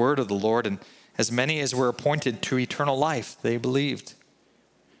glorifying the word of the Lord, and as many as were appointed to eternal life, they believed.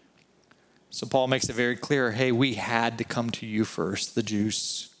 So Paul makes it very clear, hey, we had to come to you first, the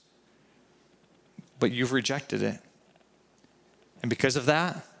Jews. But you've rejected it. And because of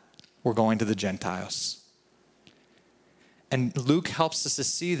that, we're going to the Gentiles. And Luke helps us to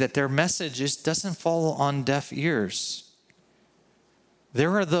see that their message doesn't fall on deaf ears.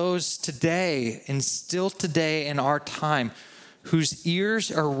 There are those today, and still today in our time, whose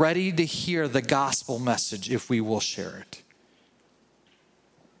ears are ready to hear the gospel message if we will share it.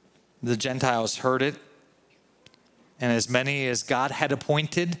 The Gentiles heard it, and as many as God had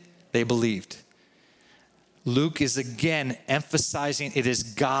appointed, they believed. Luke is again emphasizing it is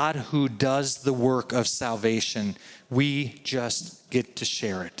God who does the work of salvation. We just get to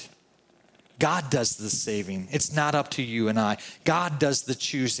share it. God does the saving. It's not up to you and I. God does the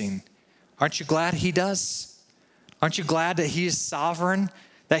choosing. Aren't you glad he does? Aren't you glad that he is sovereign,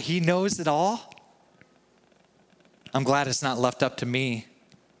 that he knows it all? I'm glad it's not left up to me.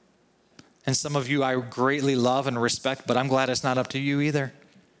 And some of you I greatly love and respect, but I'm glad it's not up to you either.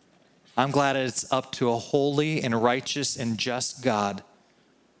 I'm glad it's up to a holy and righteous and just God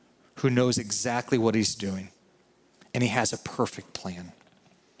who knows exactly what he's doing. And he has a perfect plan.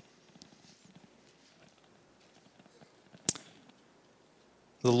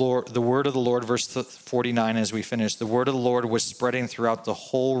 The word of the Lord, verse 49 as we finish, the word of the Lord was spreading throughout the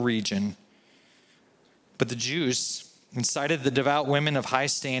whole region. But the Jews incited the devout women of high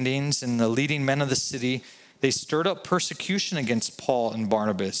standings and the leading men of the city. They stirred up persecution against Paul and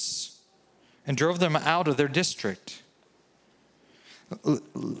Barnabas and drove them out of their district.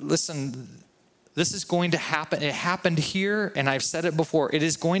 Listen, this is going to happen. It happened here, and I've said it before. It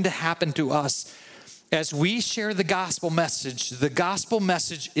is going to happen to us. As we share the gospel message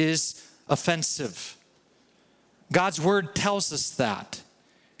is offensive. God's word tells us that.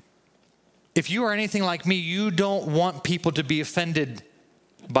 If you are anything like me, you don't want people to be offended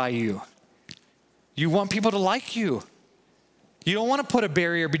by you. You want people to like you. You don't want to put a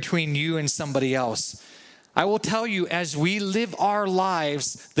barrier between you and somebody else. I will tell you, as we live our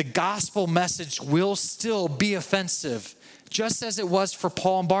lives, the gospel message will still be offensive, just as it was for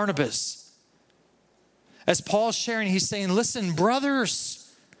Paul and Barnabas. As Paul's sharing, he's saying, listen,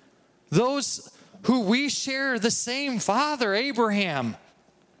 brothers, those who we share the same father, Abraham,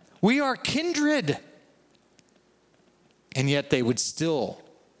 we are kindred. And yet they would still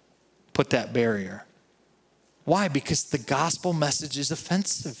put that barrier. Why? Because the gospel message is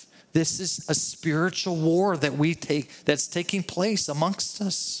offensive. This is a spiritual war that's taking place amongst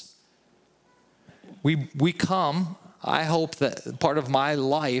us. We come, I hope that part of my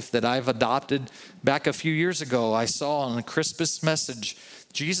life that I've adopted back a few years ago, I saw on a Christmas message,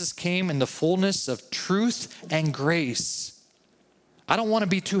 Jesus came in the fullness of truth and grace. I don't want to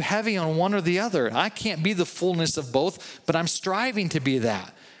be too heavy on one or the other. I can't be the fullness of both, but I'm striving to be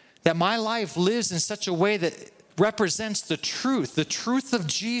that my life lives in such a way that represents the truth of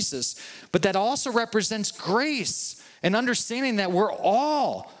Jesus, but that also represents grace and understanding that we're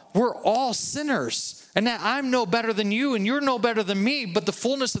all sinners and that I'm no better than you and you're no better than me, but the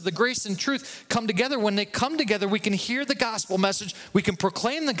fullness of the grace and truth come together. When they come together, we can hear the gospel message, we can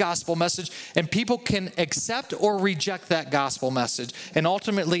proclaim the gospel message, and people can accept or reject that gospel message. And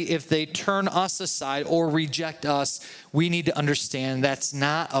ultimately, if they turn us aside or reject us, we need to understand that's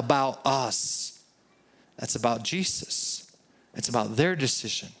not about us. That's about Jesus. It's about their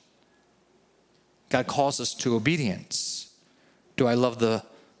decision. God calls us to obedience. Do I love the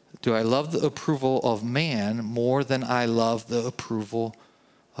approval of man more than I love the approval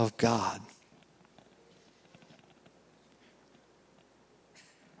of God?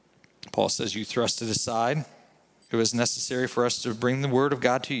 Paul says, you thrust it aside. It was necessary for us to bring the word of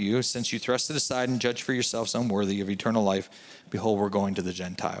God to you. Since you thrust it aside and judge for yourselves unworthy of eternal life, behold, we're going to the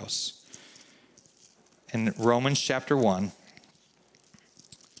Gentiles. In Romans chapter 1,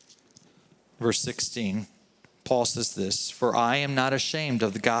 verse 16, Paul says this, for I am not ashamed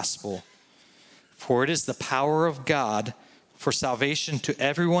of the gospel, for it is the power of God for salvation to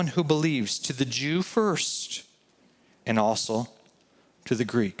everyone who believes, to the Jew first, and also to the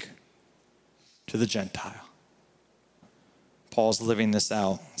Greek, to the Gentile. Paul's living this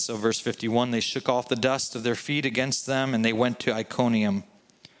out. So verse 51, they shook off the dust of their feet against them, and they went to Iconium.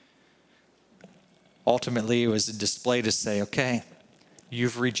 Ultimately, it was a display to say, okay,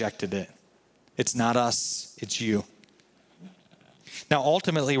 you've rejected it. It's not us, it's you. Now,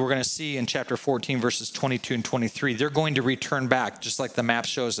 ultimately, we're going to see in chapter 14, verses 22 and 23, they're going to return back, just like the map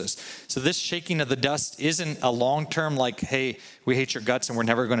shows us. So this shaking of the dust isn't a long-term like, hey, we hate your guts and we're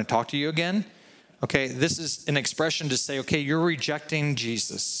never going to talk to you again. Okay, this is an expression to say, okay, you're rejecting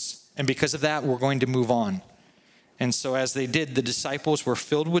Jesus. And because of that, we're going to move on. And so as they did, the disciples were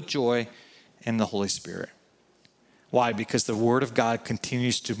filled with joy and the Holy Spirit. Why? Because the Word of God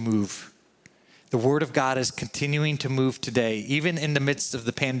continues to move. The Word of God is continuing to move today, even in the midst of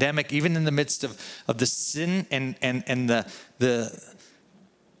the pandemic, even in the midst of the sin and the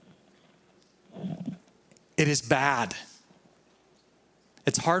it is bad.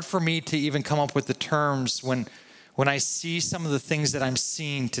 It's hard for me to even come up with the terms when I see some of the things that I'm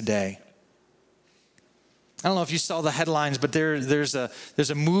seeing today. I don't know if you saw the headlines, but there's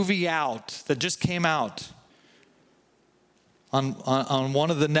a movie out that just came out on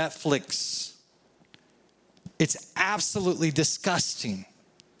one of the Netflix. It's absolutely disgusting.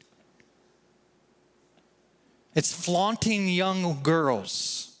 It's flaunting young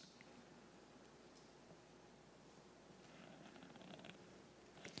girls.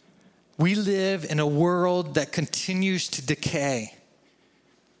 We live in a world that continues to decay,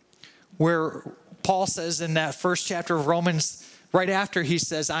 where Paul says in that first chapter of Romans, right after he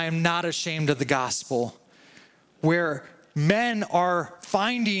says, I am not ashamed of the gospel, where men are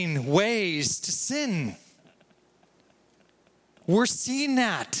finding ways to sin. We're seeing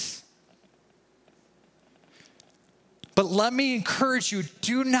that. But let me encourage you,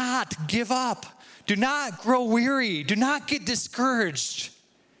 do not give up. Do not grow weary. Do not get discouraged.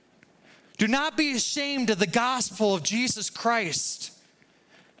 Do not be ashamed of the gospel of Jesus Christ,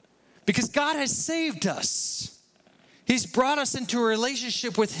 because God has saved us. He's brought us into a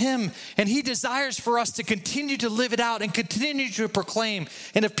relationship with Him, and He desires for us to continue to live it out and continue to proclaim.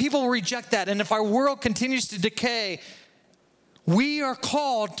 And if people reject that, and if our world continues to decay, we are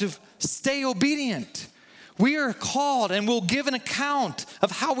called to stay obedient. We are called and will give an account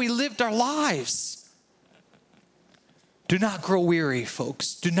of how we lived our lives. Do not grow weary,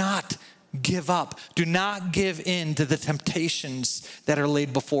 folks. Do not give up. Do not give in to the temptations that are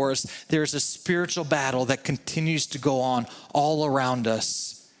laid before us. There's a spiritual battle that continues to go on all around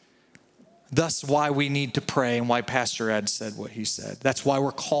us. That's why we need to pray, and why Pastor Ed said what he said. That's why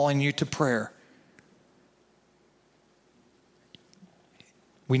we're calling you to prayer.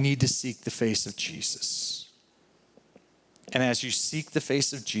 We need to seek the face of Jesus. And as you seek the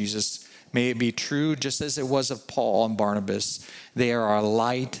face of Jesus, may it be true, just as it was of Paul and Barnabas, they are a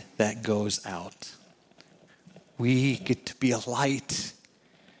light that goes out. We get to be a light.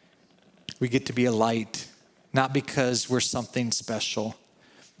 We get to be a light, not because we're something special.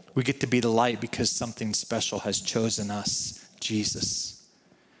 We get to be the light because something special has chosen us, Jesus.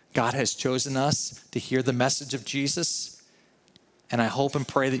 God has chosen us to hear the message of Jesus, and I hope and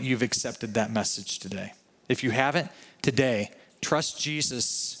pray that you've accepted that message today. If you haven't, today, trust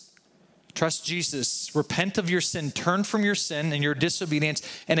Jesus. Trust Jesus, repent of your sin, turn from your sin and your disobedience,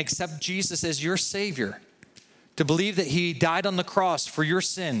 and accept Jesus as your Savior. To believe that He died on the cross for your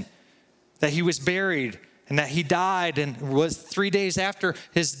sin, that He was buried, and that He died, and was 3 days after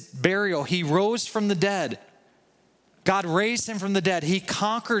His burial, He rose from the dead. God raised Him from the dead. He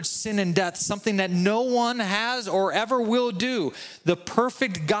conquered sin and death, something that no one has or ever will do. The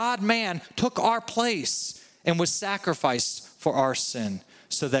perfect God-man took our place and was sacrificed for our sin,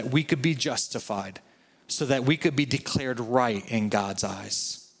 so that we could be justified, so that we could be declared right in God's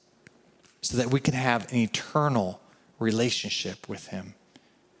eyes, so that we can have an eternal relationship with Him.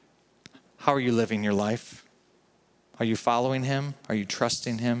 How are you living your life? Are you following Him? Are you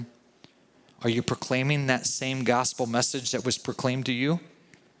trusting Him? Are you proclaiming that same gospel message that was proclaimed to you?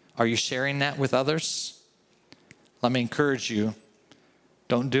 Are you sharing that with others? Let me encourage you.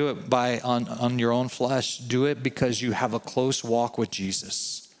 Don't do it on your own flesh. Do it because you have a close walk with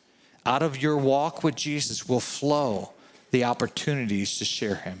Jesus. Out of your walk with Jesus will flow the opportunities to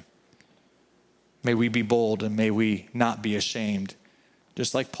share Him. May we be bold and may we not be ashamed,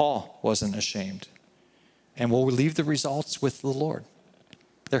 just like Paul wasn't ashamed. And we'll leave the results with the Lord.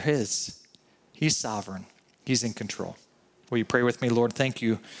 They're his. He's sovereign. He's in control. Will you pray with me? Lord, thank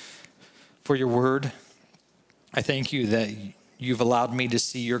you for your word. I thank you that you've allowed me to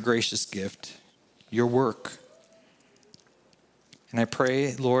see your gracious gift, your work. And I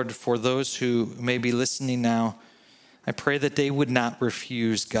pray, Lord, for those who may be listening now, I pray that they would not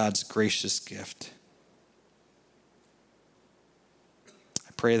refuse God's gracious gift.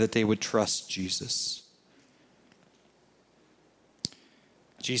 I pray that they would trust Jesus.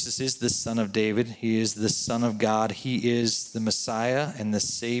 Jesus is the Son of David. He is the Son of God. He is the Messiah and the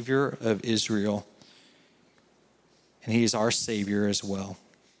Savior of Israel. And he is our Savior as well.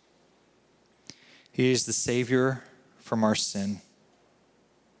 He is the Savior from our sin.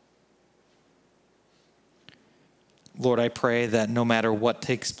 Lord, I pray that no matter what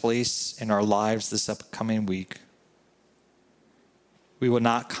takes place in our lives this upcoming week, we will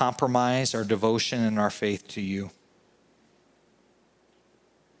not compromise our devotion and our faith to you.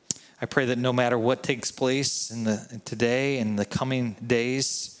 I pray that no matter what takes place today and the coming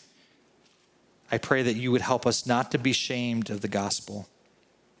days, I pray that you would help us not to be ashamed of the gospel.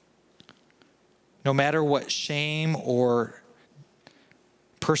 No matter what shame or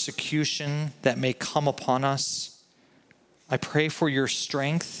persecution that may come upon us, I pray for your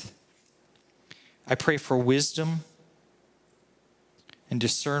strength. I pray for wisdom and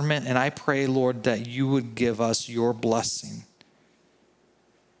discernment. And I pray, Lord, that you would give us your blessing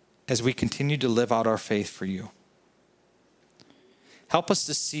as we continue to live out our faith for you. Help us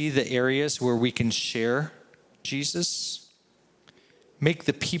to see the areas where we can share Jesus. Make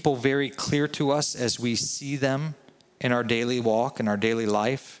the people very clear to us as we see them in our daily walk, in our daily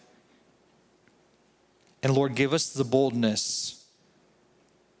life. And Lord, give us the boldness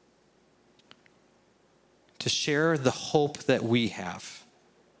to share the hope that we have.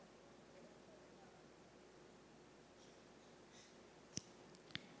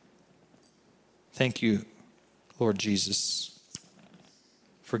 Thank you, Lord Jesus,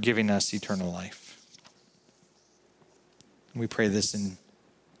 for giving us eternal life. We pray this in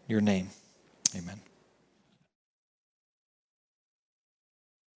your name. Amen.